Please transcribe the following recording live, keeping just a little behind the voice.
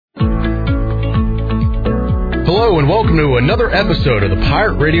Hello and welcome to another episode of the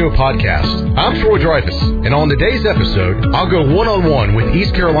Pirate Radio Podcast. I'm Troy Dreyfus, and on today's episode, I'll go one-on-one with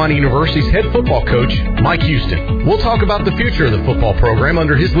East Carolina University's head football coach, Mike Houston. We'll talk about the future of the football program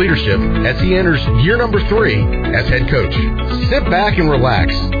under his leadership as he enters year number 3 as head coach. Sit back and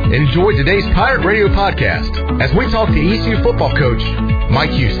relax and enjoy today's Pirate Radio Podcast as we talk to ECU football coach,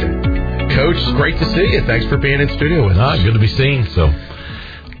 Mike Houston. Coach, it's great to see you. Thanks for being in studio with us. Good to be seen. So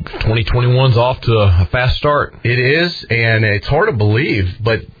 2021's off to a fast start. It is, and it's hard to believe,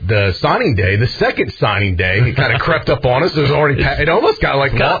 but the signing day, the second signing day, it kind of crept up on us. It almost got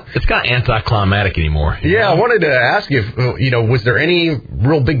like it's kind of anticlimactic anymore. Yeah, I wanted to ask you, was there any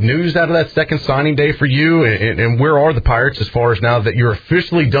real big news out of that second signing day for you? And where are the Pirates as far as now that you're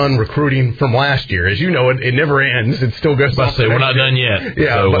officially done recruiting from last year? As you know, it never ends. It still goes on. We're not done yet.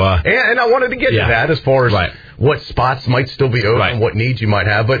 Yeah, so, and I wanted to get to that as far as what spots might still be open, what needs you might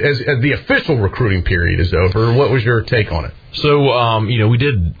have. But as the official recruiting period is over, what was your take on it? So, we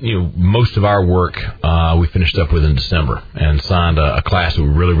did, most of our work we finished up with in December and signed a class that we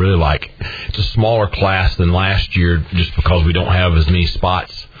really, really like. It's a smaller class than last year just because we don't have as many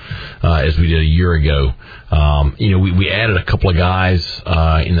spots as we did a year ago. We added a couple of guys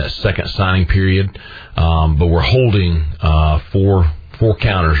in that second signing period, but we're holding four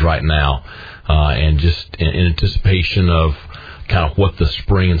counters right now. And just in anticipation of kind of what the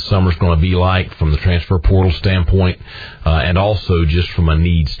spring and summer is going to be like from the transfer portal standpoint, and also just from a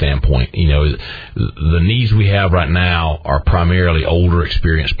need standpoint. The needs we have right now are primarily older,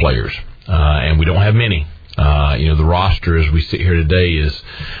 experienced players, and we don't have many. The roster as we sit here today is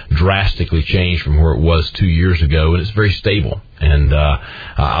drastically changed from where it was 2 years ago, and it's very stable. And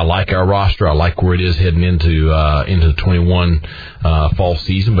I like our roster. I like where it is heading into the 21 fall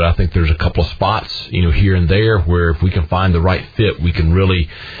season. But I think there's a couple of spots, here and there where if we can find the right fit, we can really,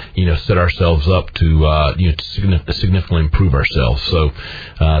 set ourselves up to significantly improve ourselves. So.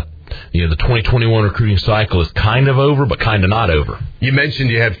 The 2021 recruiting cycle is kind of over, but kind of not over. You mentioned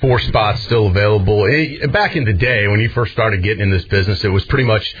you had 4 spots still available. Back in the day, when you first started getting in this business, it was pretty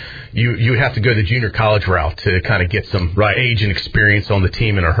much you have to go the junior college route to kind of get some age and experience on the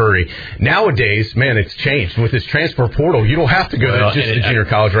team in a hurry. Nowadays, man, it's changed. With this transfer portal, you don't have to go the junior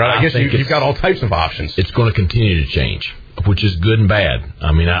college route. I guess you've got all types of options. It's going to continue to change, which is good and bad.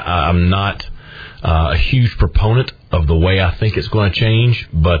 I mean, I'm not a huge proponent of the way I think it's going to change,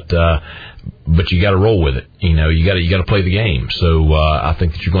 but you got to roll with it. You got to play the game. So I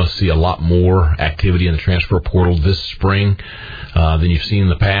think that you're going to see a lot more activity in the transfer portal this spring than you've seen in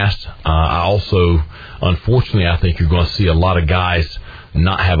the past. I also, unfortunately, I think you're going to see a lot of guys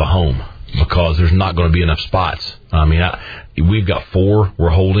not have a home because there's not going to be enough spots. I mean, we've got 4 we're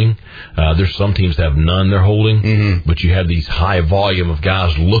holding. There's some teams that have none they're holding, but you have these high volume of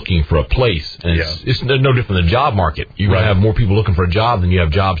guys looking for a place. And it's no different than the job market. You're going to have more people looking for a job than you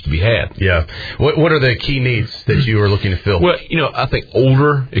have jobs to be had. Yeah. What are the key needs that you are looking to fill? Well, I think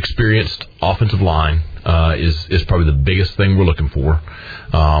older, experienced offensive line is probably the biggest thing we're looking for.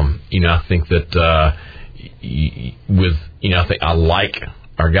 I think that I think I like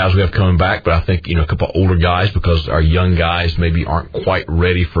our guys we have coming back, but I think, a couple of older guys because our young guys maybe aren't quite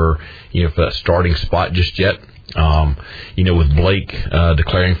ready for that starting spot just yet. With Blake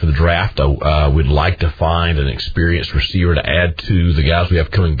declaring for the draft, we'd like to find an experienced receiver to add to the guys we have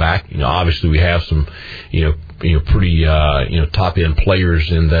coming back. Obviously we have some, pretty top end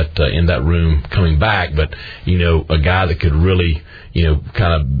players in that room coming back, but a guy that could really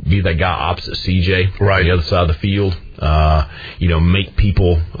kind of be that guy opposite CJ on the other side of the field. Make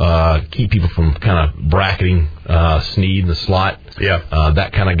people keep people from kind of bracketing Snead in the slot.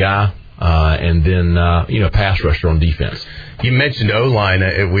 That kind of guy. And then, pass rusher on defense. You mentioned O-line.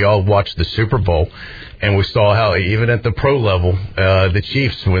 We all watched the Super Bowl, and we saw how even at the pro level, the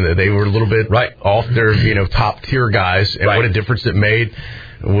Chiefs, when they were a little bit off their, top-tier guys, and what a difference it made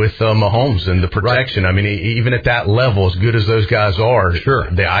with Mahomes and the protection. I mean, even at that level, as good as those guys are,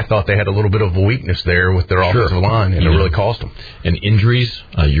 I thought they had a little bit of a weakness there with their offensive line, and it really cost them. And injuries,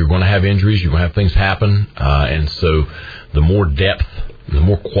 you're going to have injuries. You're going to have things happen. And so the more depth, the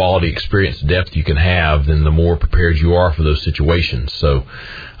more quality, experienced depth you can have, then the more prepared you are for those situations. So,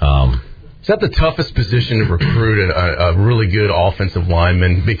 is that the toughest position to recruit a really good offensive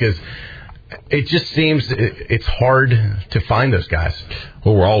lineman? Because it just seems it's hard to find those guys.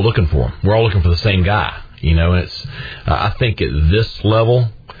 Well, we're all looking for them. We're all looking for the same guy. It's. I think at this level,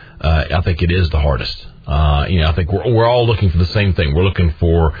 I think it is the hardest. I think we're all looking for the same thing. We're looking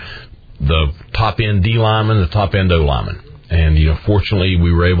for the top end D lineman, the top end O lineman. And, fortunately,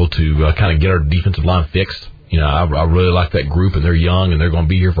 we were able to kind of get our defensive line fixed, I really like that group, and they're young, and they're going to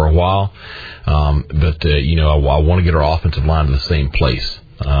be here for a while. But I want to get our offensive line to the same place.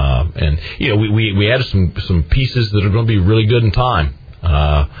 And we added some pieces that are going to be really good in time.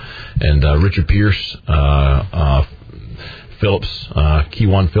 And Richard Pierce, Phillips,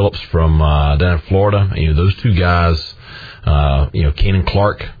 Keywan Phillips from down in Florida. Those two guys. Kanan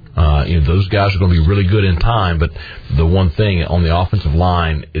Clark. Those guys are going to be really good in time, but the one thing on the offensive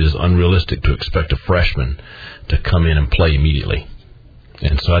line, it is unrealistic to expect a freshman to come in and play immediately.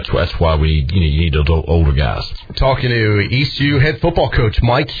 And so that's why you need those older guys. Talking to ECU head football coach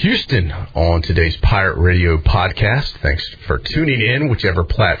Mike Houston on today's Pirate Radio podcast. Thanks for tuning in, whichever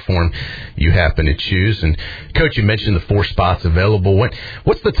platform you happen to choose. And Coach, you mentioned the 4 spots available.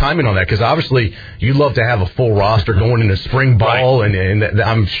 What's the timing on that? Because obviously you love to have a full roster going into spring ball, right. and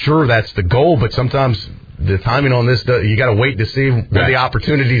I'm sure that's the goal. But sometimes the timing on this, you got to wait to see where the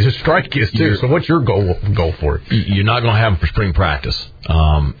opportunities to strike is too. So what's your goal for it? You're not going to have them for spring practice.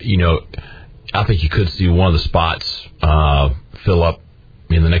 I think you could see one of the spots fill up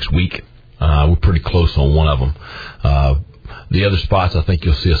in the next week. We're pretty close on one of them. The other spots, I think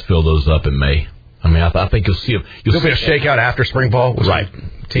you'll see us fill those up in May. I think you'll see them. There'll be a shakeout after spring ball, right?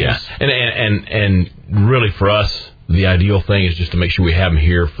 Yeah, and really for us, the ideal thing is just to make sure we have them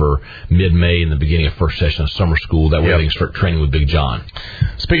here for mid-May and the beginning of first session of summer school. That way they can start training with Big John.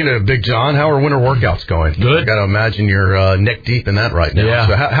 Speaking of Big John, how are winter workouts going? Good. I got to imagine you're neck deep in that right now. Yeah.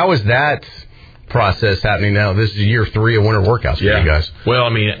 So how is that process happening now? This is year 3 of winter workouts for you guys.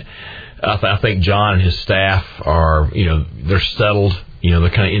 Well, I think John and his staff are, they're settled. They're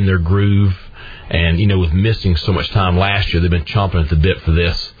kind of in their groove. And, with missing so much time last year, they've been chomping at the bit for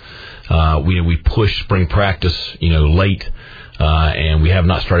this. We pushed spring practice, late, and we have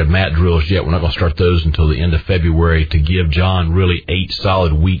not started mat drills yet. We're not going to start those until the end of February to give John really 8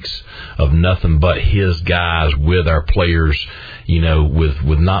 solid weeks of nothing but his guys with our players,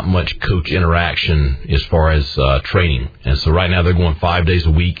 with not much coach interaction as far as training. And so right now they're going 5 days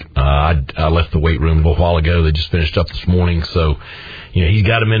a week. I left the weight room a little while ago. They just finished up this morning, so he's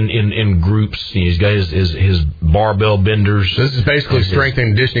got them in groups. He's got his barbell benders. So this is basically strength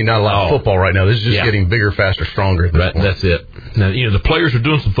and conditioning, not a lot of football right now. This is just getting bigger, faster, stronger. That's it. Now, the players are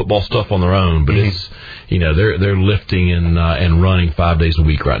doing some football stuff on their own, but it's, they're lifting and running 5 days a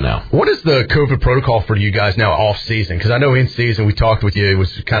week right now. What is the COVID protocol for you guys now off season? Because I know in season we talked with you, it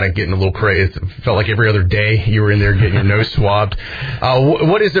was kind of getting a little crazy. It felt like every other day you were in there getting your nose swabbed.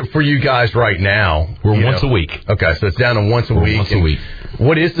 What is it for you guys right now? We're once a week. Okay, so it's down to once a week. Once a week.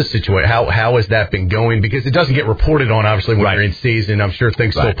 What is the situation? How has that been going? Because it doesn't get reported on, obviously, when you're in season. I'm sure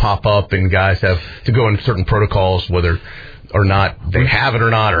things still pop up, and guys have to go in certain protocols, whether or not they have it or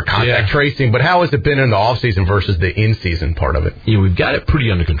not, or contact tracing. But how has it been in the off-season versus the in-season part of it? We've got it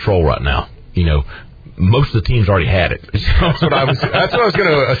pretty under control right now. Most of the teams already had it. That's what I was going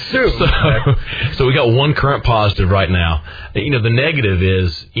to assume. So we got one current positive right now. The negative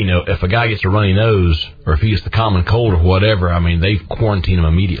is, if a guy gets a runny nose or if he gets the common cold or whatever, they quarantine him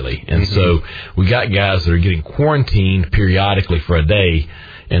immediately. And so we got guys that are getting quarantined periodically for a day,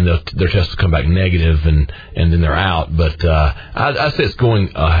 and their tests will come back negative, and then they're out. But I'd say it's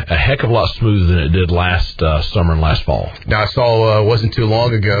going a heck of a lot smoother than it did last summer and last fall. Now, I saw wasn't too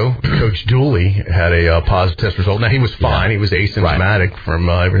long ago, Coach Dooley had a positive test result. Now, he was fine. Right. He was asymptomatic from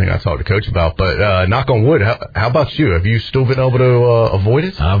everything I talked to Coach about. But knock on wood, how about you? Have you still been able to avoid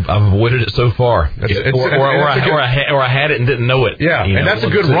it? I've avoided it so far. Or I had it and didn't know it. Yeah, and that's a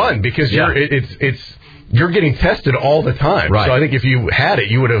good run because you're getting tested all the time. Right. So I think if you had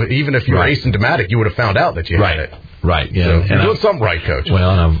it, you would have, even if you were asymptomatic, you would have found out that you had it. Right. Yeah. So you're doing something right, Coach.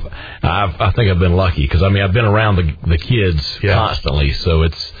 Well, I think I've been lucky because I've been around the kids constantly. So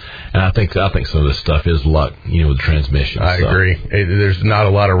and I think some of this stuff is luck, with transmission. I agree. There's not a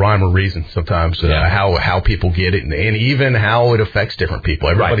lot of rhyme or reason sometimes how people get it, and even how it affects different people.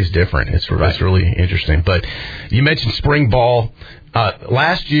 Everybody's different. It's really interesting. But you mentioned spring ball.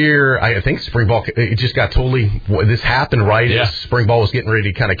 Last year, I think spring ball, it just got this happened as spring ball was getting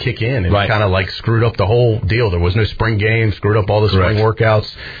ready to kind of kick in, and kind of screwed up the whole deal. There was no spring games, screwed up all the spring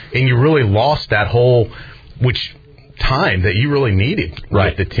workouts, and you really lost that whole, time that you really needed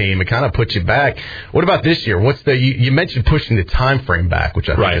with the team. It kind of put you back. What about this year? You mentioned pushing the time frame back, which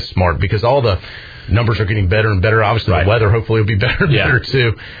I think is smart because all the numbers are getting better and better. Obviously, the weather hopefully will be better and better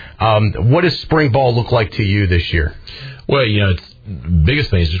too. What does spring ball look like to you this year? Well, it's the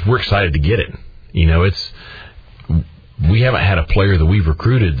biggest thing is just we're excited to get it. We haven't had a player that we've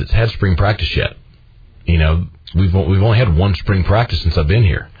recruited that's had spring practice yet. We've only had one spring practice since I've been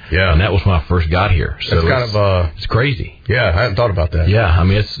here. Yeah, and that was when I first got here. So it's crazy. Yeah, I hadn't thought about that. Yeah,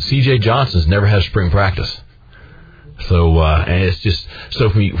 it's C.J. Johnson's never had spring practice. So, and it's just, so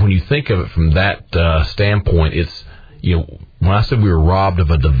when you think of it from that standpoint, it's, when I said we were robbed of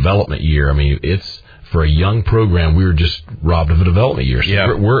a development year, I mean, it's, for a young program, we were just robbed of a development year.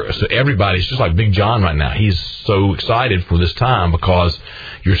 So so everybody's just like Big John right now. He's so excited for this time because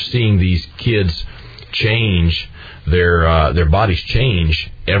you're seeing these kids change, their bodies change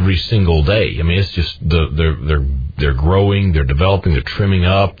every single day. I mean, it's just they're growing, they're developing, they're trimming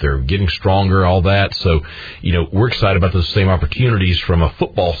up, they're getting stronger, all that. So, we're excited about those same opportunities from a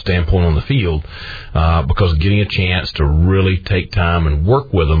football standpoint on the field, because getting a chance to really take time and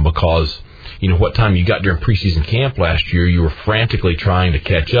work with them, because what time you got during preseason camp last year, you were frantically trying to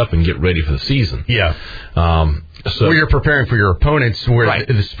catch up and get ready for the season. Yeah. So where you're preparing for your opponents, where right.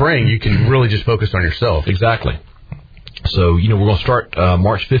 in the spring you can really just focus on yourself. Exactly. So, we're going to start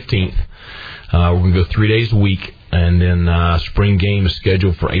March 15th. We're going to go 3 days a week, and then spring game is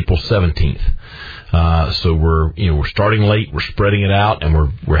scheduled for April 17th. So we're starting late, we're spreading it out,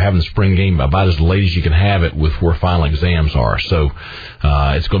 and we're having the spring game about as late as you can have it with where final exams are. So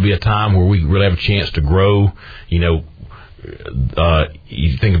it's going to be a time where we really have a chance to grow. You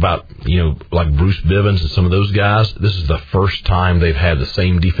think about, like Bruce Bivens and some of those guys, this is the first time they've had the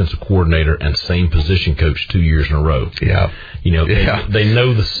same defensive coordinator and same position coach 2 years in a row. Yeah. They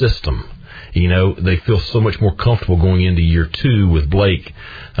know the system. They feel so much more comfortable going into year 2 with Blake.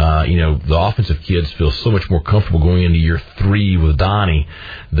 The offensive kids feel so much more comfortable going into year 3 with Donnie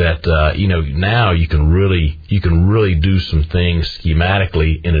that, now you can really do some things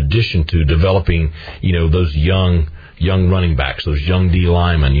schematically in addition to developing, those young running backs, those young D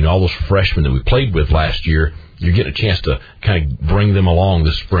linemen, all those freshmen that we played with last year. You're getting a chance to kind of bring them along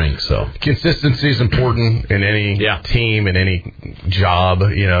this spring. So consistency is important in any team, in any job.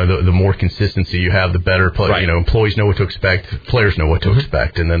 The more consistency you have, the better. Right. Employees know what to expect, players know what to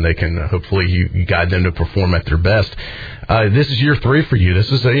expect, and then they can hopefully you guide them to perform at their best. This is year 3 for you.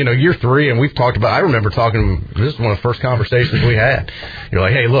 This is year 3, and we've talked about. I remember talking. This is one of the first conversations we had. You're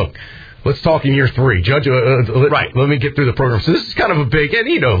like, hey, look. Let's talk in year 3. Judge, right. Let me get through the program. So this is kind of a big, and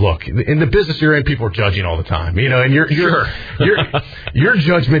look, in the business you're in, people are judging all the time. And your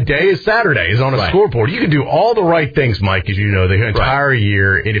judgment day is Saturday, is on a scoreboard. You can do all the right things, Mike, as you know, the entire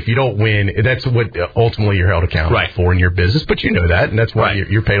year, and if you don't win, that's what ultimately you're held accountable for in your business. But you know that, and that's why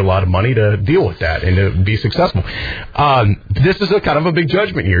you're paid a lot of money to deal with that and to be successful. This is a kind of a big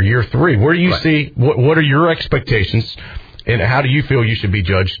judgment year 3. Where do you see? What are your expectations? And how do you feel you should be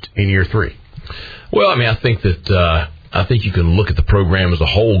judged in year 3? Well, I mean, I think you can look at the program as a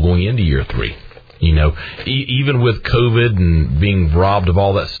whole going into year 3. Even with COVID and being robbed of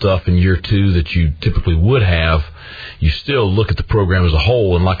all that stuff in year 2 that you typically would have, you still look at the program as a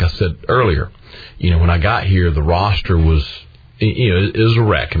whole. And like I said earlier, when I got here, the roster was, it was a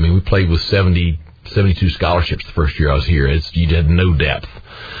wreck. I mean, we played with 72 scholarships the first year I was here. You had no depth.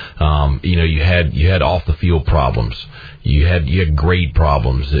 You had off the field problems. You had grade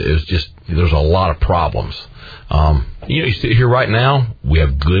problems. It was just, there's a lot of problems. You sit here right now, we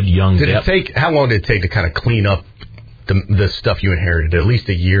have good young depth. How long did it take to kind of clean up the stuff you inherited? At least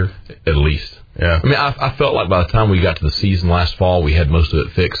a year? At least. Yeah. I mean, I felt like by the time we got to the season last fall, we had most of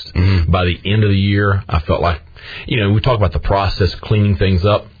it fixed. Mm-hmm. By the end of the year, I felt like, we talk about the process of cleaning things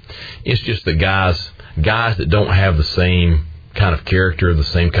up. It's just the guys that don't have the same kind of character, the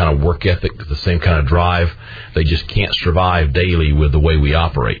same kind of work ethic, the same kind of drive, they just can't survive daily with the way we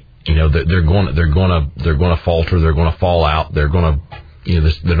operate. They're going to falter, they're going to fall out, they're not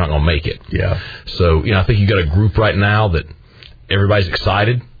going to make it. Yeah. So, I think you got a group right now that everybody's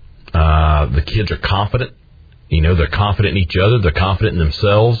excited. The kids are confident. They're confident in each other, they're confident in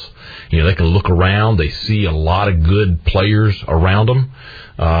themselves. They can look around, they see a lot of good players around them.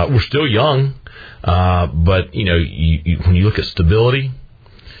 We're still young. But, when you look at stability,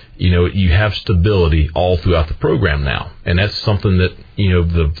 you have stability all throughout the program now. And that's something that,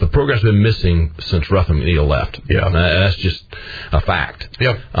 the program's been missing since Ruffin McNeil left. Yeah. That's just a fact.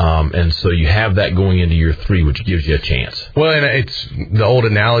 Yep. And so you have that going into year 3, which gives you a chance. Well, and it's the old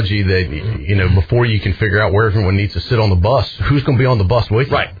analogy that, before you can figure out where everyone needs to sit on the bus, who's going to be on the bus with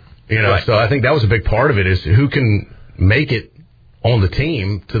you? Right. So I think that was a big part of it, is who can make it on the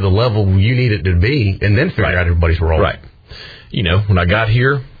team to the level you need it to be, and then figure out everybody's role. Right. When I got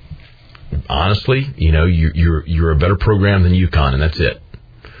here, honestly, you're a better program than UConn, and that's it.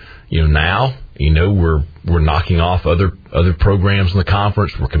 Now, we're knocking off other programs in the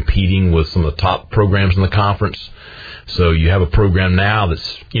conference. We're competing with some of the top programs in the conference. So you have a program now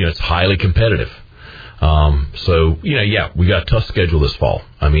that's, it's highly competitive. So, we got a tough schedule this fall.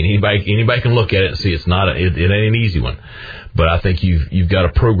 I mean, anybody can look at it and see it ain't an easy one. But I think you've got a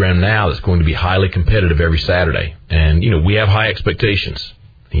program now that's going to be highly competitive every Saturday. And, we have high expectations.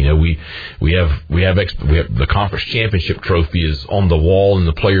 We have the conference championship trophy is on the wall in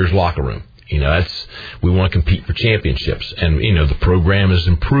the players' locker room. We want to compete for championships, and the program is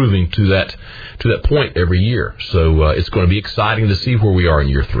improving to that point every year. So it's going to be exciting to see where we are in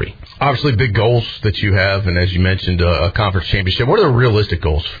year 3. Obviously, big goals that you have, and as you mentioned, a conference championship. What are the realistic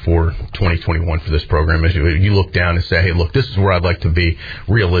goals for 2021 for this program? As you look down and say, hey, look, this is where I'd like to be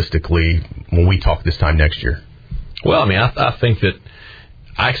realistically when we talk this time next year. Well, I mean, I think that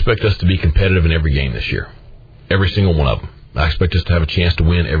I expect us to be competitive in every game this year, every single one of them. I expect us to have a chance to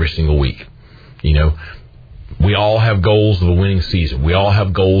win every single week. We all have goals of a winning season. We all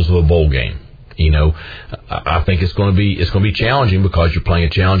have goals of a bowl game. I think it's going to be challenging because you're playing a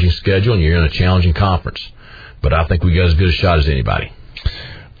challenging schedule and you're in a challenging conference. But I think we got as good a shot as anybody.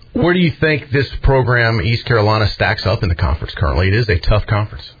 Where do you think this program, East Carolina, stacks up in the conference currently? It is a tough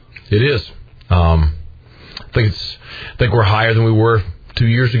conference. It is. I think we're higher than we were 2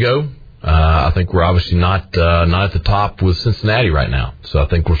 years ago. I think we're obviously not at the top with Cincinnati right now. So I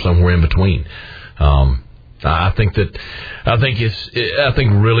think we're somewhere in between. I think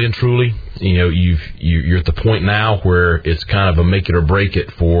really and truly, you're at the point now where it's kind of a make it or break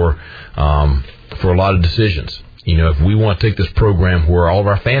it for a lot of decisions. If we want to take this program where all of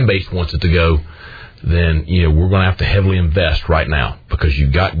our fan base wants it to go, then we're going to have to heavily invest right now because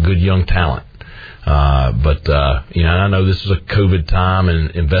you've got good young talent. But I know this is a COVID time and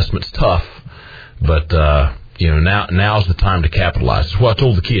investment's tough, but now's the time to capitalize. That's what I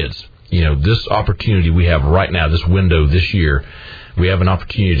told the kids. This opportunity we have right now, this window this year, we have an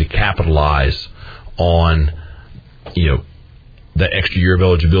opportunity to capitalize on, the extra year of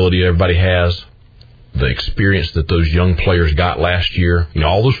eligibility everybody has, the experience that those young players got last year.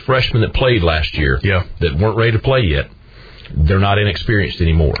 All those freshmen that played last year that weren't ready to play yet, they're not inexperienced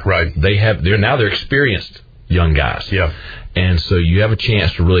anymore. Right. They're experienced young guys. Yeah. And so you have a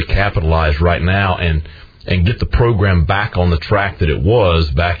chance to really capitalize right now and get the program back on the track that it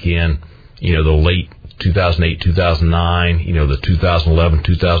was back in, the late 2008, 2009, the 2011,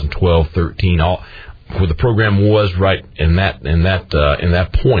 2012, 13, where the program was right in that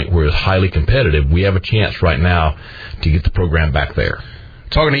point where it was highly competitive. We have a chance right now to get the program back there.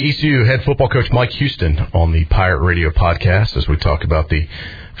 Talking to ECU head football coach Mike Houston on the Pirate Radio podcast as we talk about the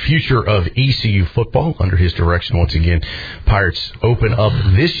future of ECU football under his direction. Once again, Pirates open up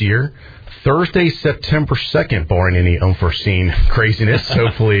this year Thursday, September 2nd, barring any unforeseen craziness.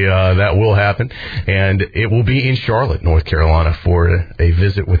 Hopefully that will happen. And it will be in Charlotte, North Carolina, for a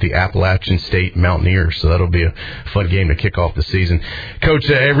visit with the Appalachian State Mountaineers. So that'll be a fun game to kick off the season. Coach,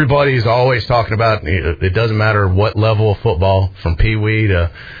 everybody is always talking about it doesn't matter what level of football, from Pee-wee to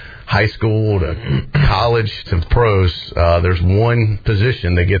high school to college to pros, there's one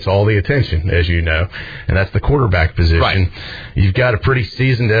position that gets all the attention, as you know, and that's the quarterback position. Right. You've got a pretty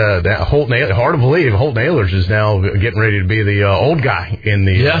seasoned Holt Naylor. Hard to believe Holt Naylors is now getting ready to be the old guy in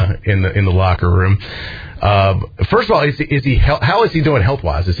the locker room. First of all, how is he doing health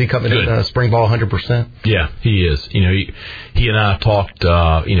wise? Is he coming in spring ball 100%? Yeah, he is. He and I talked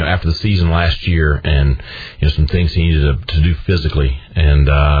after the season last year, and some things he needed to do physically, and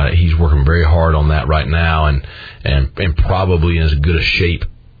he's working very hard on that right now, and probably in as good a shape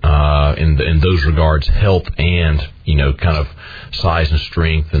in those regards, health and kind of size and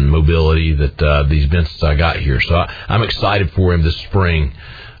strength and mobility that he's been since I got here. So I'm excited for him this spring.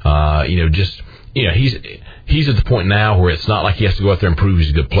 He's at the point now where it's not like he has to go out there and prove he's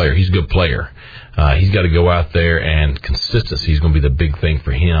a good player. He's a good player. He's got to go out there, and consistency is going to be the big thing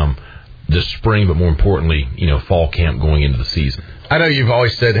for him this spring, but more importantly, fall camp going into the season. I know you've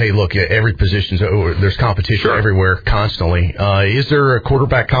always said, hey, look, every position, there's competition everywhere constantly. Is there a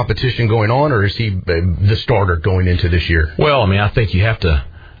quarterback competition going on, or is he the starter going into this year? Well, I think you got to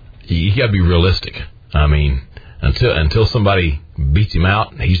be realistic. Until somebody beats him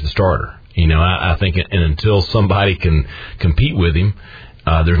out, he's the starter. I think, and until somebody can compete with him,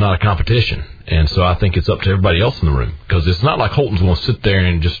 there's not a competition. And so I think it's up to everybody else in the room, because it's not like Holton's going to sit there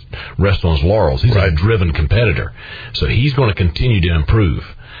and just rest on his laurels. He's a driven competitor. So he's going to continue to improve.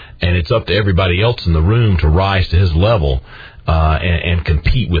 And it's up to everybody else in the room to rise to his level and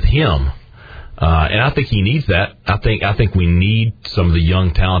compete with him. And I think he needs that. I think we need some of the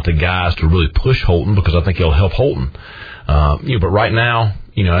young, talented guys to really push Holton, because I think it'll help Holton. But right now,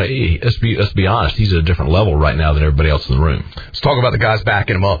 let's be honest, he's at a different level right now than everybody else in the room. Let's talk about the guys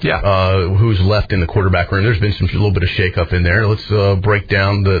backing him up. Yeah. Who's left in the quarterback room? There's been a little bit of shakeup in there. Let's break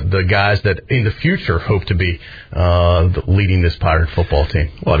down the guys that in the future hope to be leading this Pirate football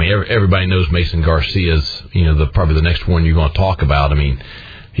team. Well, I mean, everybody knows Mason Garcia's, probably the next one you're going to talk about. I mean,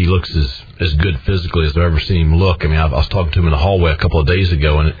 he looks as good physically as I've ever seen him look. I mean, I was talking to him in the hallway a couple of days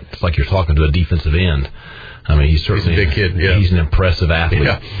ago, and it's like you're talking to a defensive end. I mean, he's a big kid. Yeah. He's an impressive athlete.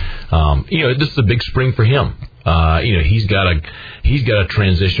 Yeah. This is a big spring for him. He's got to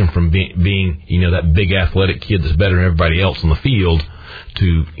transition from being that big athletic kid that's better than everybody else on the field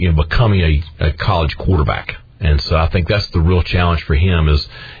to becoming a college quarterback. And so I think that's the real challenge for him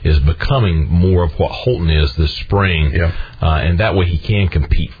is becoming more of what Holton is this spring. Yeah. And that way he can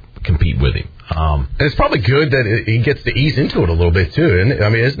compete with him. And it's probably good that he gets to ease into it a little bit too. And I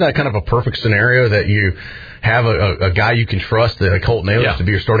mean, isn't that kind of a perfect scenario that you have a guy you can trust, like Holton Ahlers, to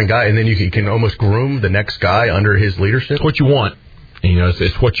be your starting guy, and then you can almost groom the next guy under his leadership? It's what you want.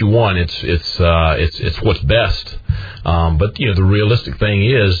 It's what you want. It's what's best. But the realistic thing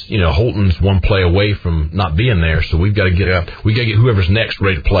is, Holton's one play away from not being there, so we've got to get whoever's next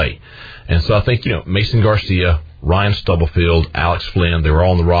ready to play. And so I think Mason Garcia, Ryan Stubblefield, Alex Flynn, they were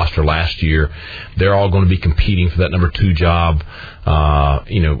all on the roster last year. They're all going to be competing for that number 2 job,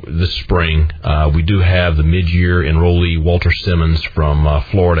 this spring. We do have the mid-year enrollee, Walter Simmons from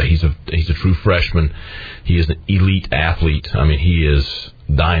Florida. He's a true freshman. He is an elite athlete. I mean, he is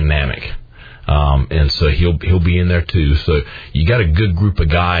dynamic. And so he'll be in there too. So you got a good group of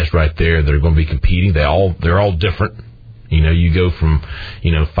guys right there that are going to be competing. They're all different. You go from,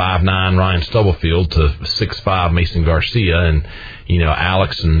 5'9" Ryan Stubblefield to 6'5" Mason Garcia, and,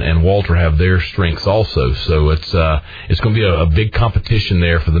 Alex and Walter have their strengths also. So it's going to be a big competition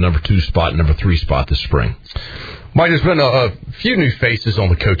there for the number 2 spot and number 3 spot this spring. Mike, there's been a few new faces on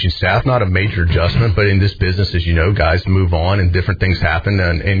the coaching staff, not a major adjustment, but in this business, as you know, guys move on and different things happen,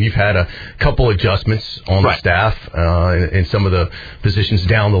 and you've had a couple adjustments on the staff in some of the positions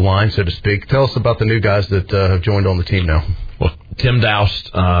down the line, so to speak. Tell us about the new guys that have joined on the team now. Well, Tim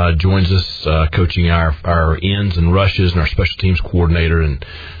Doust joins us coaching our ends and rushes and our special teams coordinator, and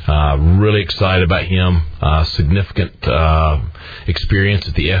really excited about him. Significant experience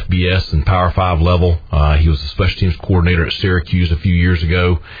at the FBS and Power 5 level. He was a special teams coordinator at Syracuse a few years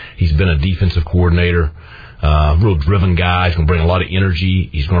ago. He's been a defensive coordinator. Real driven guy. He's going to bring a lot of energy.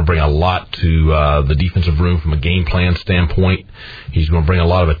 He's going to bring a lot to the defensive room from a game plan standpoint. He's going to bring a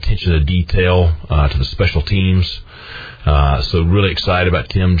lot of attention to detail to the special teams. So really excited about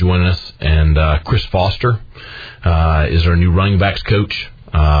Tim joining us. And Chris Foster is our new running backs coach.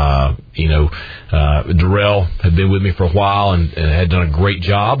 Darrell had been with me for a while and had done a great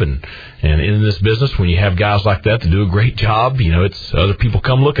job. And in this business, when you have guys like that to do a great job, it's other people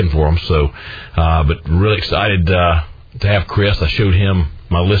come looking for them. So, but really excited to have Chris. I showed him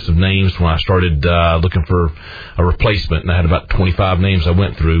my list of names when I started looking for a replacement, and I had about 25 names I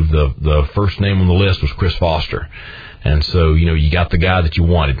went through. The first name on the list was Chris Foster. And so, you got the guy that you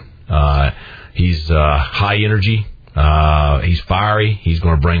wanted. He's high energy. He's fiery. He's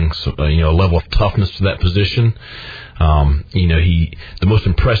going to bring a level of toughness to that position. The most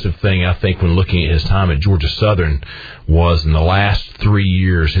impressive thing I think when looking at his time at Georgia Southern was in the last 3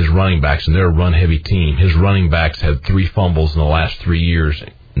 years, his running backs, and they're a run heavy team. His running backs had 3 fumbles in the last 3 years,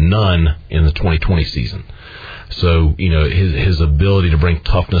 none in the 2020 season. So, his ability to bring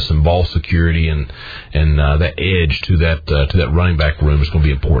toughness and ball security and that edge to that running back room is going to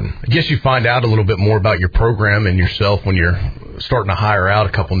be important. I guess you find out a little bit more about your program and yourself when you're starting to hire out a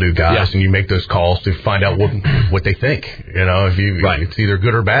couple new guys, and you make those calls to find out what they think. If it's either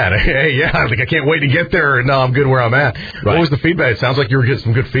good or bad. Hey, I can't wait to get there, and no, I'm good where I'm at. Right. What was the feedback? It sounds like you were getting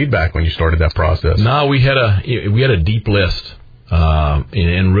some good feedback when you started that process. No, we had a deep list.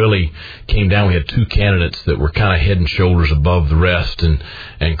 And really came down. We had 2 candidates that were kind of head and shoulders above the rest. And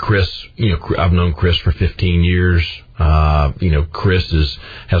Chris, I've known Chris for 15 years. Chris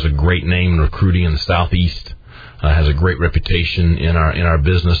has a great name in recruiting in the Southeast. Has a great reputation in our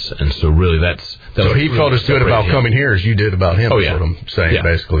business, and so really that's so he felt as good about coming here as you did about him. Oh yeah, what I'm saying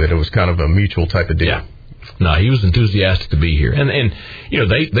basically that it was kind of a mutual type of deal. Yeah. No, he was enthusiastic to be here. And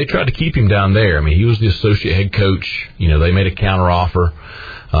they tried to keep him down there. I mean, he was the associate head coach. They made a counteroffer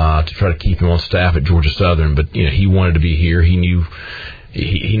to try to keep him on staff at Georgia Southern. But, he wanted to be here. He knew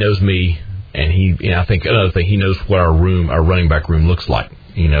he knows me. And I think another thing, he knows what our running back room looks like.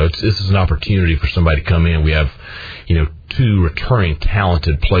 This is an opportunity for somebody to come in. We have, 2 returning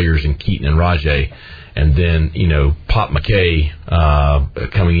talented players in Keaton and Rajay. And then, Pop McKay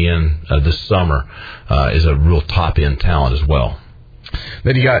coming in this summer is a real top-end talent as well.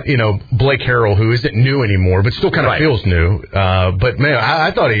 Then you got, Blake Harrell, who isn't new anymore, but still kind of feels new. But, man,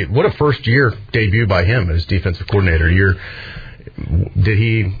 I thought what a first-year debut by him as defensive coordinator. Did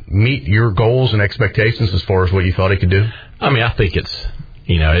he meet your goals and expectations as far as what you thought he could do? I mean, I think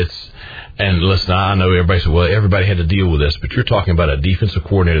and listen, I know everybody said, well, everybody had to deal with this, but you're talking about a defensive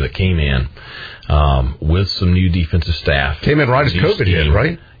coordinator that came in with some new defensive staff. Came in right as COVID hit,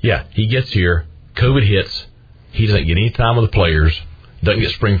 right? Yeah, he gets here, COVID hits, he doesn't get any time with the players, doesn't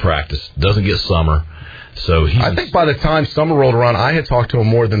get spring practice, doesn't get summer. So I think by the time summer rolled around, I had talked to him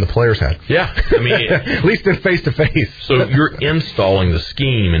more than the players had. Yeah. I mean, at least in face-to-face. So you're installing the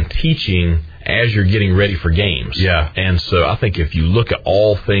scheme and teaching as you're getting ready for games. Yeah. And so I think if you look at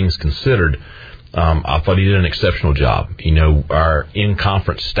all things considered, I thought he did an exceptional job. Our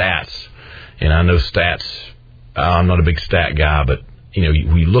in-conference stats, and I know stats, I'm not a big stat guy, but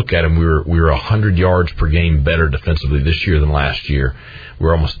we look at them, we were 100 yards per game better defensively this year than last year.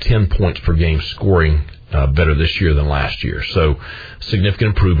 We're almost 10 points per game scoring better this year than last year. So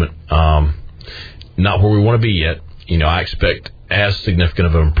significant improvement. Not where we want to be yet. I expect as significant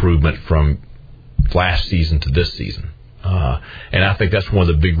of an improvement from last season to this season. And I think that's one of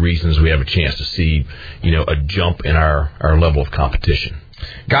the big reasons we have a chance to see, a jump in our level of competition.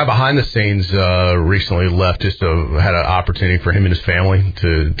 Guy behind the scenes recently left, just had an opportunity for him and his family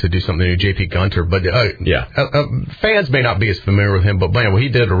to do something new, J.P. Gunter. But fans may not be as familiar with him, but man, he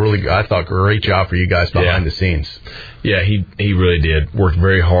did I thought, great job for you guys behind the scenes. Yeah, he really did. Worked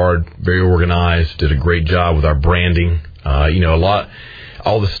very hard, very organized, did a great job with our branding.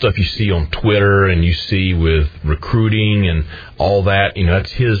 All the stuff you see on Twitter and you see with recruiting and all that,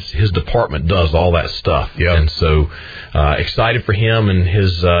 that's his department does all that stuff. Yep. And so excited for him and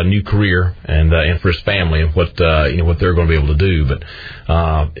his new career and for his family and what they're going to be able to do. But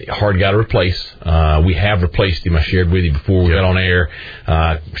hard guy to replace. We have replaced him. I shared with you before we got on air.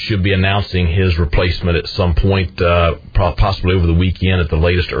 Should be announcing his replacement at some point, possibly over the weekend at the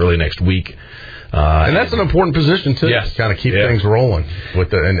latest, early next week. And that's an important position too. Yes, kind of keep things rolling with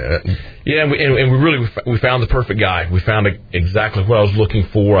the. We found the perfect guy. We found exactly what I was looking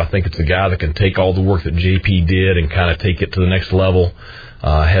for. I think it's a guy that can take all the work that JP did and kind of take it to the next level.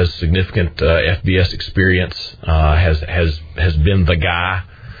 Has significant FBS experience. Has been the guy.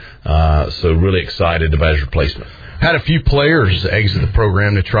 So really excited about his replacement. Had a few players exit the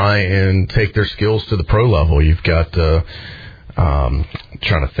program to try and take their skills to the pro level. You've got.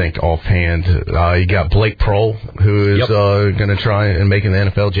 Trying to think offhand. You got Blake Prohl, who is going to try and make in the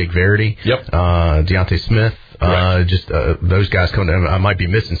NFL. Jake Verity. Deontay Smith. Right. Those guys coming down. I might be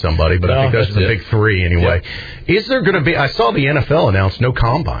missing somebody, but I think those are the big three anyway. Yep. Is there going to be, I saw the NFL announce no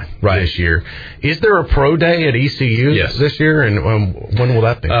combine this year. Is there a pro day at ECU this year? And when will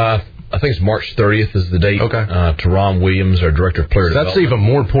that be? I think it's March 30th is the date. Okay. Teron Williams, our director of player development. That's even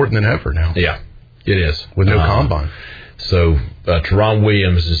more important than ever now. Yeah, it is. With no combine. So Teron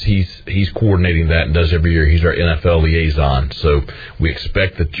Williams he's coordinating that and does every year. He's our NFL liaison. So we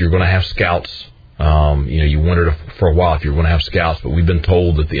expect that you're going to have scouts. You wondered for a while if you're going to have scouts, but we've been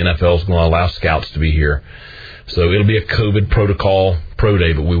told that the NFL is going to allow scouts to be here. So it'll be a COVID protocol pro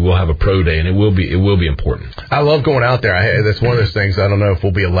day, but we will have a pro day, and it will be important. I love going out there. That's one of those things. I don't know if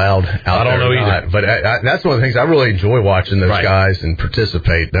we'll be allowed out there. I don't know either. But that's one of the things I really enjoy watching those guys and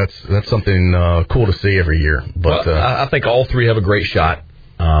participate. That's something cool to see every year. But I think all three have a great shot.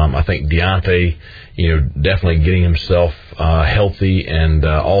 I think Deontay, definitely getting himself healthy and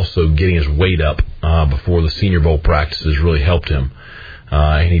also getting his weight up before the Senior Bowl practices really helped him.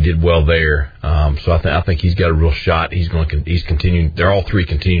 And he did well there. So I think he's got a real shot. He's continuing. They're all three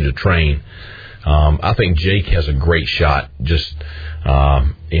continuing to train. I think Jake has a great shot. Just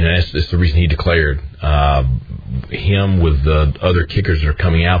it's the reason he declared. Him with the other kickers that are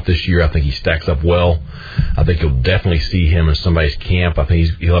coming out this year, I think he stacks up well. I think you'll definitely see him in somebody's camp. I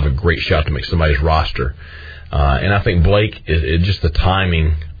think he'll have a great shot to make somebody's roster. And I think Blake is just the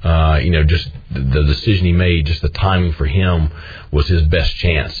timing. Just the decision he made, just the timing for him was his best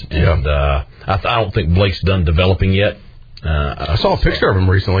chance. And I don't think Blake's done developing yet. I saw a picture of him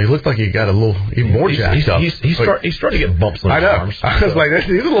recently. He looked like he got a little even more jacked up. He's starting to get bumps on his arms. I was like,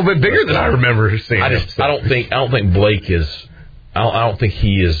 he's a little bit bigger than I remember seeing him. I don't think Blake is. I don't think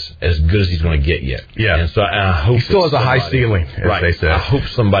he is as good as he's going to get yet. Yeah. And so I hope he still has a high ceiling, as they say. I hope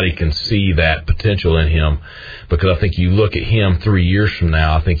somebody can see that potential in him. because I think you look at him 3 years from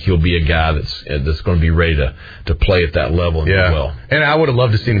now, I think he'll be a guy that's going to be ready to play at that level and do well. And I would have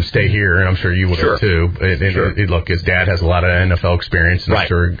loved to see him stay here, and I'm sure you would have too. And look, his dad has a lot of NFL experience, and I'm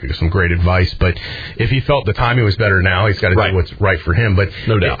sure some great advice. But if he felt the timing was better now, he's got to do what's right for him. But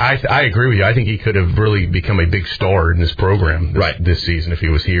no doubt, I agree with you. I think he could have really become a big star in this program this season if he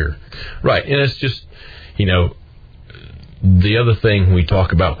was here. Right, and it's just, the other thing we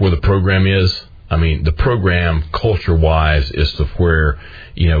talk about where the program is, I mean, the program culture-wise is to where,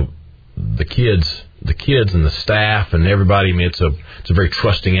 the kids and the staff and everybody, I mean, it's a very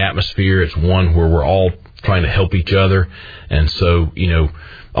trusting atmosphere. It's one where we're all trying to help each other. And so,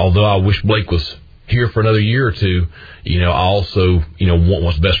 although I wish Blake was here for another year or two, I also, want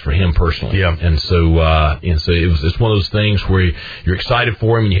what's best for him personally. Yeah. And so it's one of those things where you're excited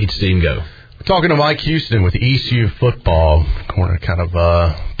for him and you hate to see him go. Talking to Mike Houston with ECU football, kind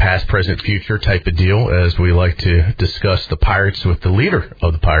of past, present, future type of deal, as we like to discuss the Pirates with the leader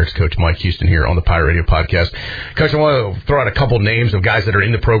of the Pirates, Coach Mike Houston, here on the Pirate Radio Podcast. Coach, I want to throw out a couple names of guys that are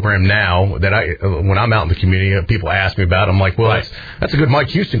in the program now that when I'm out in the community, people ask me about. I'm like, well, that's a good Mike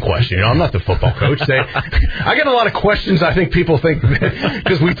Houston question. I'm not the football coach. I get a lot of questions. I think people think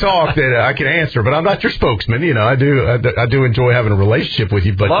because we talk that I can answer, but I'm not your spokesman. I do enjoy having a relationship with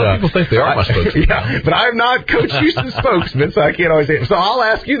you. But a lot of people think they are my spokesman. Yeah, but I'm not Coach Houston's spokesman, so I can't always answer. So I'll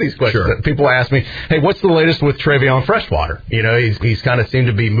ask you these questions. Sure. People ask me, hey, what's the latest with Travion Freshwater? He's kind of seemed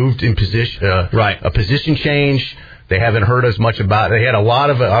to be moved in position, a position change. They haven't heard as much about it. They had a lot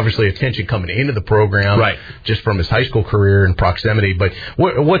of, obviously, attention coming into the program, just from his high school career and proximity. But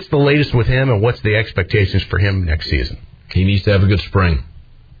what's the latest with him, and what's the expectations for him next season? He needs to have a good spring.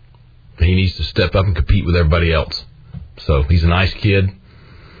 He needs to step up and compete with everybody else. So he's a nice kid.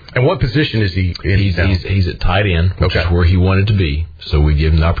 And what position is he in? He's at tight end, which is where he wanted to be. So we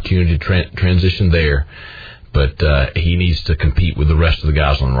give him the opportunity to transition there. But he needs to compete with the rest of the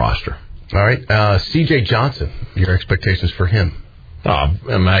guys on the roster. All right. C.J. Johnson, your expectations for him?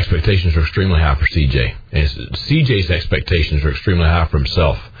 My expectations are extremely high for C.J. And C.J.'s expectations are extremely high for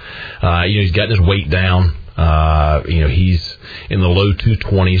himself. He's gotten his weight down. He's in the low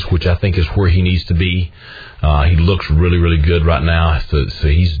 220s, which I think is where he needs to be. He looks really, really good right now. So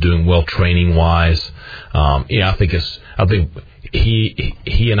he's doing well training wise. I think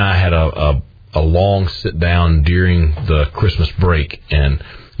he and I had a long sit down during the Christmas break, and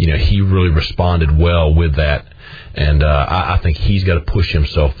he really responded well with that. And I think he's got to push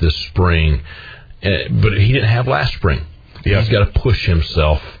himself this spring, but he didn't have last spring. Yeah. He's got to push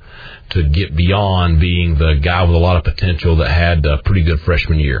himself to get beyond being the guy with a lot of potential that had a pretty good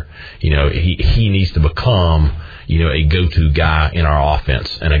freshman year. He needs to become, a go-to guy in our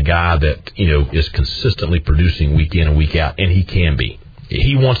offense, and a guy that, is consistently producing week in and week out, and he can be.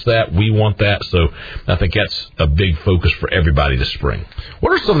 He wants that. We want that. So I think that's a big focus for everybody this spring.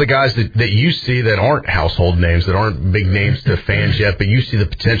 What are some of the guys that you see that aren't household names, that aren't big names to fans yet, but you see the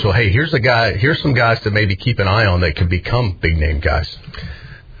potential, hey, here's some guys to maybe keep an eye on that could become big-name guys?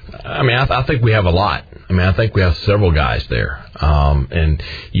 I mean, I think we have a lot. I think we have several guys there. And,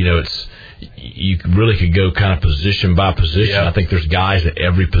 you really could go kind of position by position. Yeah. I think there's guys at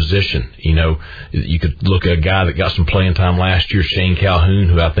every position. You could look at a guy that got some playing time last year, Shane Calhoun,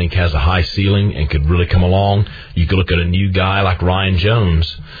 who I think has a high ceiling and could really come along. You could look at a new guy like Ryan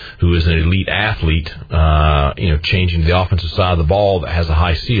Jones, who is an elite athlete, changing the offensive side of the ball that has a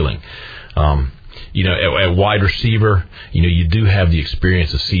high ceiling. At wide receiver, you do have the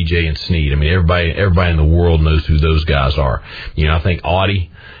experience of C.J. and Snead. I mean, everybody in the world knows who those guys are. I think Audie,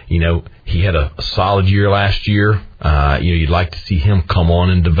 he had a solid year last year. You'd like to see him come on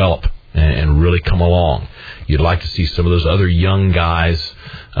and develop and really come along. You'd like to see some of those other young guys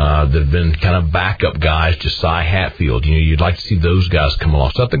that have been kind of backup guys, Josiah Hatfield. You'd like to see those guys come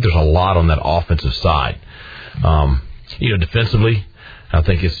along. So I think there's a lot on that offensive side. Defensively, I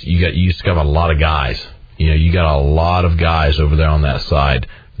think you just got a lot of guys. You got a lot of guys over there on that side.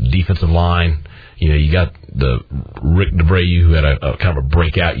 Defensive line, you got the Rick DeBrayu, who had a kind of a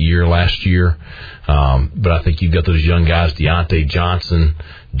breakout year last year. But I think you've got those young guys, Deontay Johnson,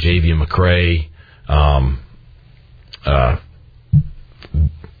 Javian McCray.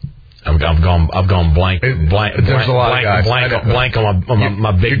 I've gone blank. There's a lot of guys. Blank on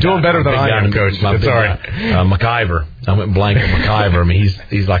my big. You're doing better than I am, Coach. It's all right. McIver. I went blank on McIver. I mean,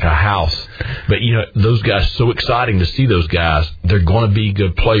 he's like a house. But those guys, so exciting to see those guys. They're going to be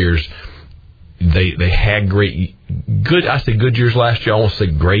good players. They had good. I say good years last year. I won't say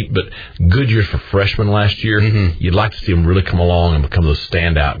great, but good years for freshmen last year. Mm-hmm. You'd like to see them really come along and become those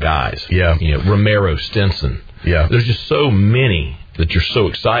standout guys. Yeah. Romero, Stinson. Yeah. There's just so many that you're so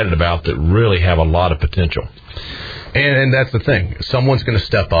excited about that really have a lot of potential. And that's the thing. Someone's going to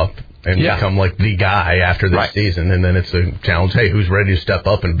step up and become like the guy after this season, and then it's a challenge. Hey, who's ready to step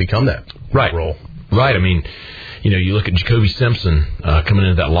up and become that role? Right. I mean, you look at Jacoby Simpson coming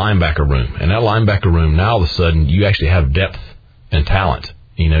into that linebacker room, and that linebacker room, now all of a sudden you actually have depth and talent.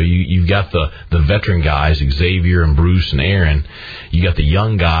 You've got the veteran guys, Xavier and Bruce and Aaron. You got the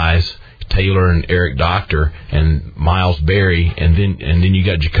young guys, Taylor and Eric Doctor and Miles Berry, and then you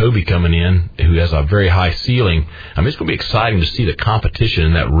got Jacoby coming in, who has a very high ceiling. I mean, it's going to be exciting to see the competition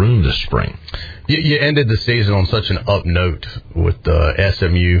in that room this spring. You ended the season on such an up note with the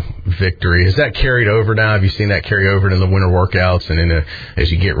SMU victory. Has that carried over now? Have you seen that carry over into the winter workouts and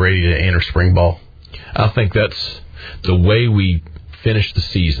as you get ready to enter spring ball? I think that's the way we finished the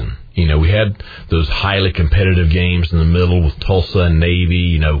season. We had those highly competitive games in the middle with Tulsa and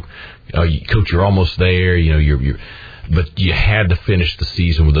Navy. Coach, you're almost there. But you had to finish the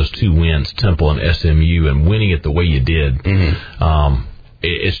season with those 2 wins, Temple and SMU, and winning it the way you did. Mm-hmm.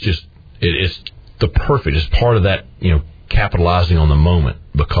 It's the perfect. It's part of that, capitalizing on the moment,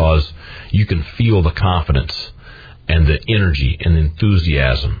 because you can feel the confidence and the energy and the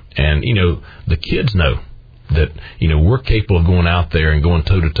enthusiasm. And, the kids know that, we're capable of going out there and going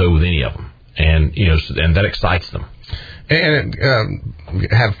toe-to-toe with any of them. And, and that excites them. And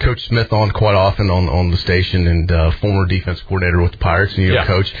have Coach Smith on quite often on the station, and former defense coordinator with the Pirates, and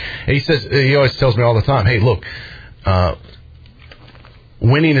coach. And he always tells me all the time, hey, look,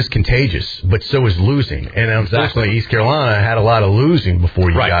 winning is contagious, but so is losing. And unfortunately, East Carolina had a lot of losing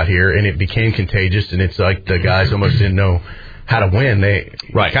before you got here, and it became contagious, and it's like the guys almost didn't know how to win. They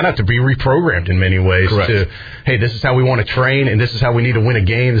kind of have to be reprogrammed in many ways to, hey, this is how we want to train, and this is how we need to win a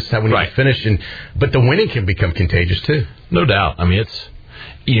game, this is how we need to finish. But the winning can become contagious too. No doubt. I mean, it's,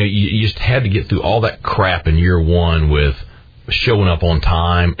 you just had to get through all that crap in year one with showing up on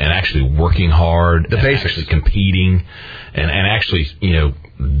time and actually working hard, the basics, actually competing, and actually,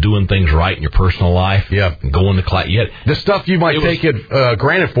 doing things right in your personal life. Yeah, going to class. The stuff you might take it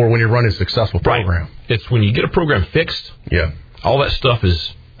granted for when you're running a successful program. Right. It's when you get a program fixed. Yeah, all that stuff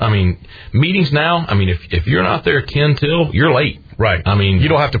is. I mean, meetings now. I mean, if you're not there 10 till, you're late. Right. I mean, you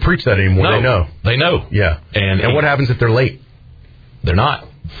don't have to preach that anymore. No, they know. Yeah. And what happens if they're late? They're not.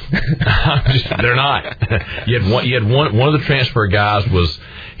 They're not. You had one of the transfer guys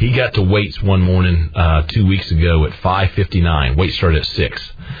he got to weights one morning 2 weeks ago at 5:59. Weight started at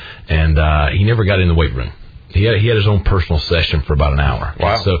 6, and he never got in the weight room. He had his own personal session for about an hour.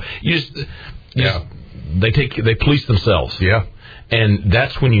 Wow. And so they police themselves. Yeah. And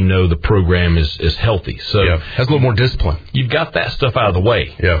that's when the program is healthy. So has a little more discipline. You've got that stuff out of the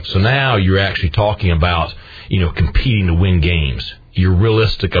way. Yeah. So now you're actually talking about, competing to win games. You're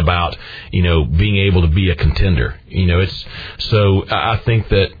realistic about, being able to be a contender. I think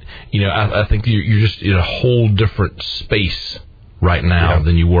that, I think you're just in a whole different space right now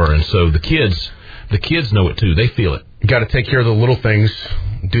than you were. And so the kids know it too. They feel it. You got to take care of the little things,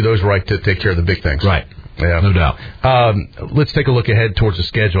 do those right to take care of the big things. Right. Yeah. No doubt. Let's take a look ahead towards the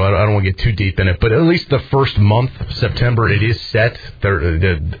schedule. I don't want to get too deep in it, but at least the first month, September, it is set.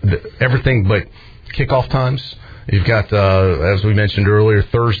 Everything but kickoff times. You've got, as we mentioned earlier,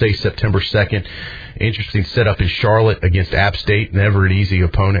 Thursday, September 2nd. Interesting setup in Charlotte against App State. Never an easy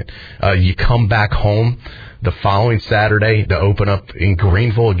opponent. You come back home the following Saturday to open up in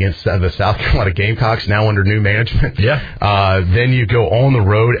Greenville against the South Carolina Gamecocks, now under new management. Yeah. Then you go on the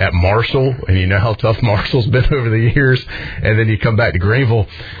road at Marshall, and you know how tough Marshall's been over the years. And then you come back to Greenville.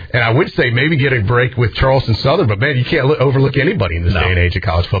 And I would say maybe get a break with Charleston Southern, but, man, you can't overlook anybody in this day and age of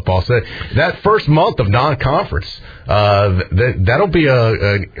college football. So that first month of non-conference, that'll be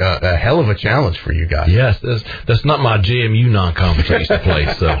a hell of a challenge for you guys. Yes, that's not my JMU non-conference I used to play.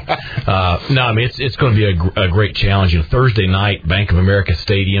 So, no, I mean, it's going to be a great challenge. Thursday night, Bank of America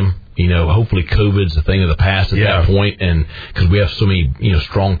Stadium. Hopefully COVID's a thing of the past at that point, and because we have so many,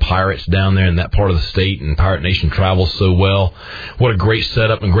 strong Pirates down there in that part of the state, and Pirate Nation travels so well. What a great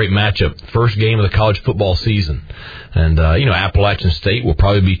setup and great matchup. First game of the college football season. And, Appalachian State will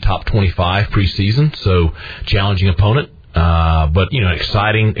probably be top 25 preseason, so challenging opponent. But,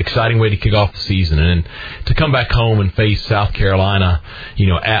 an exciting way to kick off the season. And to come back home and face South Carolina,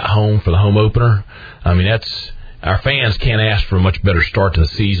 at home for the home opener, I mean, our fans can't ask for a much better start to the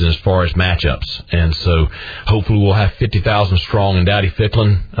season as far as matchups. And so hopefully we'll have 50,000 strong in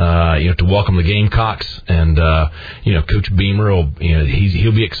Dowdy-Ficklin, to welcome the Gamecocks. And, Coach Beamer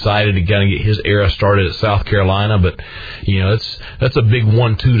he'll be excited to kind of get his era started at South Carolina. But, that's a big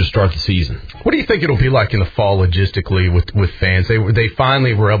 1-2 to start the season. What do you think it'll be like in the fall logistically with fans? They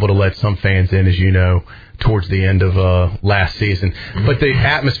finally were able to let some fans in, as you know, towards the end of last season. But the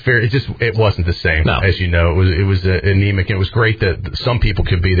atmosphere, it wasn't the same. No. As you know. It was anemic. And it was great that some people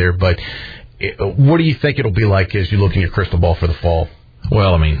could be there. But what do you think it'll be like as you look in your crystal ball for the fall?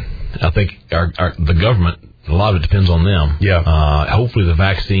 Well, I mean, I think the government, a lot of it depends on them. Yeah. Hopefully the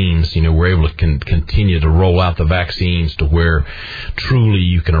vaccines, we're able to continue to roll out the vaccines to where truly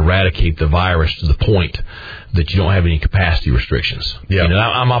you can eradicate the virus to the point that you don't have any capacity restrictions. Yeah.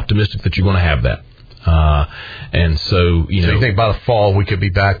 I'm optimistic that you're going to have that. And so, So you think by the fall we could be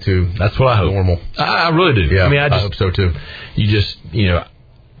back to that's what I hope. Normal? I really do. Yeah, I hope so too.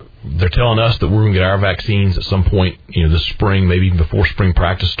 They're telling us that we're going to get our vaccines at some point, this spring, maybe even before spring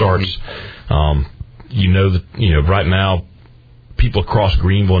practice starts. Right now, people across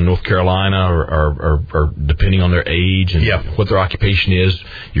Greenville and North Carolina are depending on their age and what their occupation is,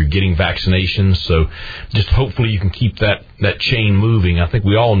 you're getting vaccinations. So just hopefully you can keep that chain moving. I think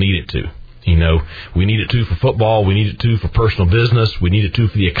we all need it to. We need it too for football. We need it too for personal business. We need it too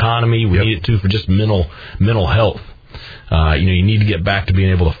for the economy. We need it too for just mental health. You need to get back to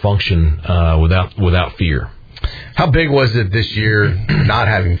being able to function without fear. How big was it this year not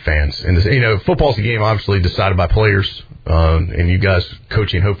having fans? And football's a game obviously decided by players, and you guys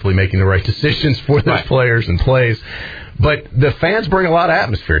coaching, hopefully making the right decisions for those players and plays. But the fans bring a lot of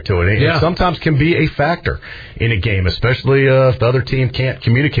atmosphere to it. It sometimes can be a factor in a game, especially if the other team can't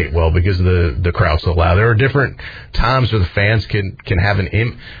communicate well because of the crowd's so loud. There are different times where the fans can have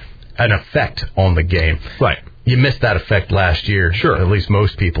an effect on the game. Right. You missed that effect last year. Sure. At least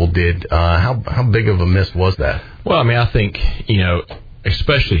most people did. How big of a miss was that? Well, I mean, I think,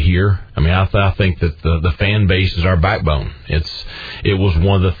 especially here, I think that the fan base is our backbone. It was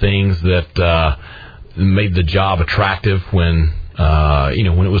one of the things that made the job attractive when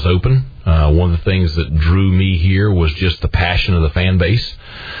it was open. One of the things that drew me here was just the passion of the fan base.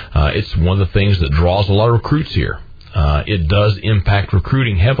 It's one of the things that draws a lot of recruits here. It does impact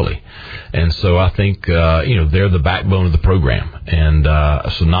recruiting heavily. And so I think, they're the backbone of the program. And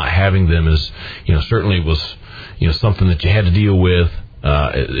so not having them is, certainly was, something that you had to deal with.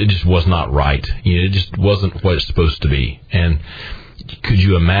 It just was not right. It just wasn't what it's supposed to be. And could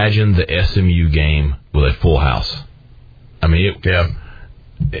you imagine the SMU game with a full house? I mean,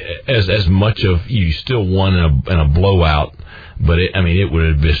 as much of you still won in a blowout, but it would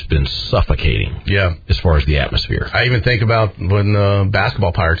have just been suffocating. Yeah, as far as the atmosphere. I even think about when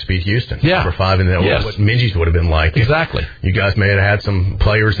basketball Pirates beat Houston. Yeah, for 5, and what Minji's would have been like. Exactly. You guys may have had some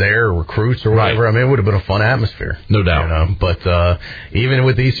players there, or recruits, or whatever. Right. It would have been a fun atmosphere. No doubt. But even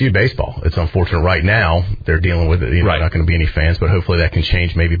with ECU baseball, it's unfortunate right now they're dealing with it. Not going to be any fans, but hopefully that can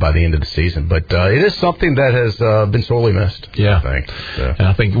change maybe by the end of the season. But it is something that has been sorely missed. Yeah, I think. So. And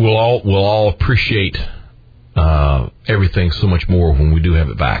I think we'll all appreciate everything so much more when we do have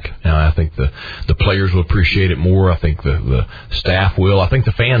it back. And I think the players will appreciate it more. I think the staff will. I think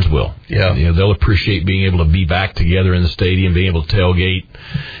the fans will. Yeah. They'll appreciate being able to be back together in the stadium, being able to tailgate,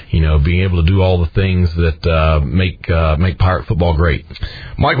 being able to do all the things that make Pirate football great.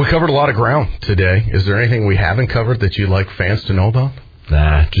 Mike, we covered a lot of ground today. Is there anything we haven't covered that you'd like fans to know about?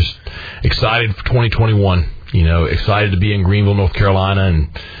 Nah, just excited for 2021. Excited to be in Greenville, North Carolina,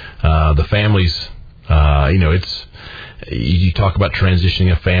 and the families. It's you talk about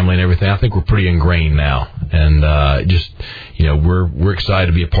transitioning a family and everything. I think we're pretty ingrained now, and we're excited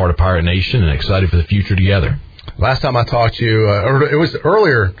to be a part of Pirate Nation and excited for the future together. Last time I talked to you, it was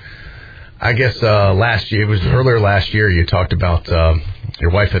earlier. I guess last year. It was earlier last year. You talked about your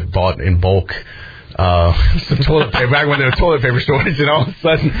wife had bought in bulk. Some toilet paper back when there was toilet paper shortage, and all of a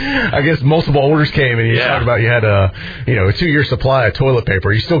sudden, I guess multiple orders came, and you talked about you had a 2-year supply of toilet paper.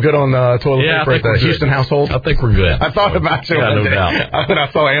 Are you still good on toilet paper at the Houston household? I think we're good. I thought about you. No doubt. When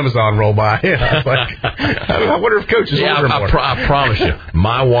I saw Amazon roll by, I was like, I wonder if Coach is ordering more. I promise you,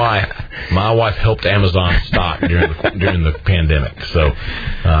 my wife helped Amazon stock during the pandemic. So,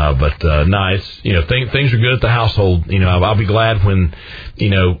 things are good at the household. I'll be glad when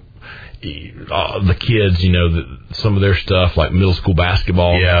the kids, some of their stuff like middle school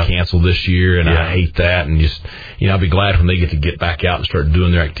basketball canceled this year, and I hate that. And just, I'll be glad when they get back out and start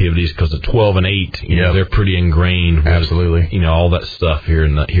doing their activities, because at 12 and 8, they're pretty ingrained with, absolutely, all that stuff here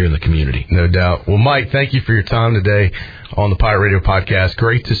in the community. No doubt. Well, Mike, thank you for your time today on the Pirate Radio Podcast.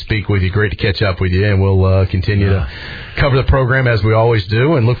 Great to speak with you. Great to catch up with you, and we'll continue to cover the program as we always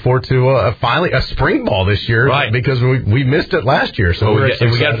do, and look forward to finally a spring ball this year, right? Because we missed it last year, so we got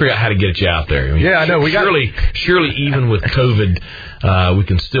to figure out how to get you out there. I know. Surely, even with COVID, we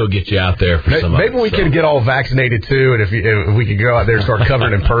can still get you out there for some. Maybe we can get all vaccinated too, and if we could go out there and start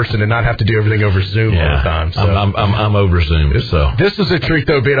covering in person and not have to do everything over Zoom all the time. So I'm over Zoom. So this is a treat,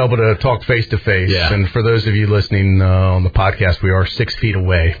 though, being able to talk face to face. Yeah. And for those of you listening on the podcast, we are 6 feet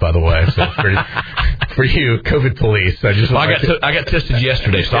away, by the way. So for you, COVID police, I got tested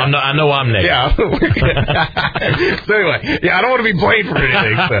yesterday, so I know I'm negative. Yeah. So anyway, I don't want to be blamed for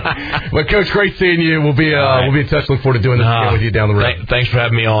anything. But Coach, great seeing you. We'll be in touch. Look forward to doing this again with you down the road. Thanks for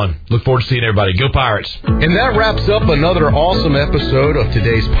having me on. Look forward to seeing everybody. Go Pirates. And that wraps up another awesome episode of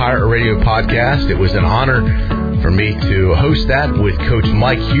today's Pirate Radio podcast. It was an honor for me to host that with Coach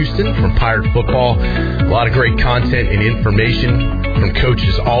Mike Houston from Pirate Football. A lot of great content and information from Coach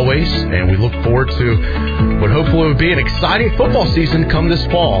as always, and we look forward to what hopefully will be an exciting football season come this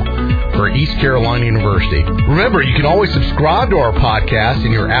fall for East Carolina University. Remember, you can always subscribe to our podcast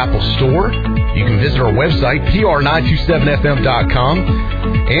in your Apple Store. You can visit our website, pr927fm.com,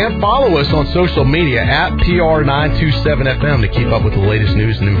 and follow us on social media at pr927fm to keep up with the latest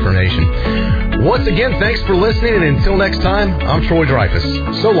news and information. Once again, thanks for listening, and until next time, I'm Troy Dreyfus.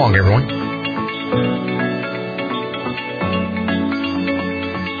 So long, everyone.